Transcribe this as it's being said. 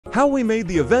How we made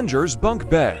the Avengers Bunk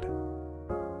Bed.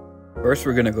 First,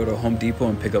 we're gonna go to Home Depot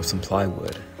and pick up some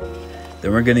plywood.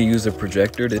 Then we're gonna use a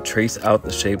projector to trace out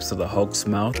the shapes of the Hulk's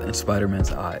mouth and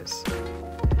Spider-Man's eyes.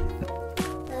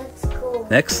 That's cool.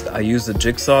 Next, I used a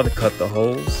jigsaw to cut the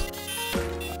holes.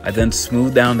 I then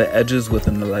smoothed down the edges with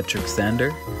an electric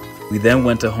sander. We then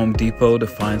went to Home Depot to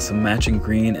find some matching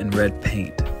green and red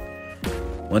paint.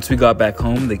 Once we got back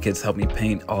home, the kids helped me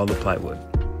paint all the plywood.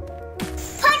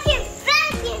 Put it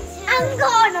back in. I'm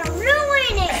gonna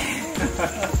ruin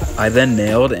it. I then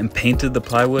nailed and painted the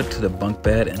plywood to the bunk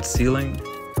bed and ceiling.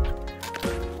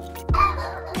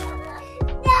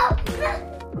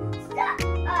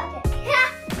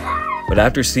 But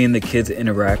after seeing the kids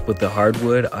interact with the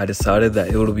hardwood, I decided that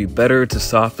it would be better to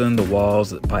soften the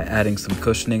walls by adding some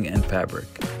cushioning and fabric.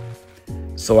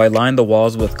 So I lined the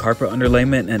walls with carpet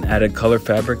underlayment and added color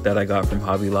fabric that I got from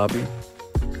Hobby Lobby.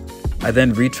 I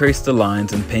then retraced the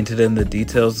lines and painted in the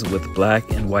details with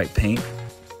black and white paint.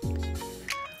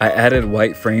 I added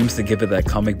white frames to give it that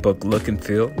comic book look and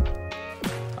feel.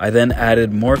 I then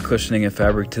added more cushioning and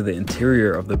fabric to the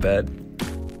interior of the bed.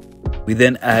 We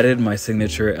then added my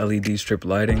signature LED strip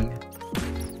lighting.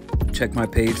 Check my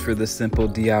page for this simple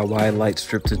DIY light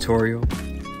strip tutorial.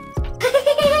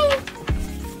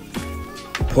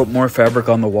 Put more fabric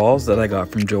on the walls that I got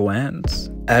from Joann's.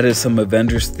 Added some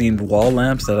Avengers themed wall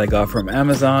lamps that I got from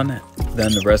Amazon.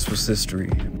 Then the rest was history.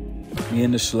 Me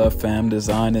and the Schluff fam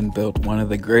designed and built one of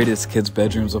the greatest kids'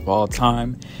 bedrooms of all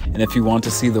time. And if you want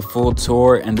to see the full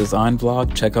tour and design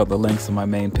vlog, check out the links on my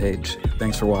main page.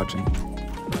 Thanks for watching.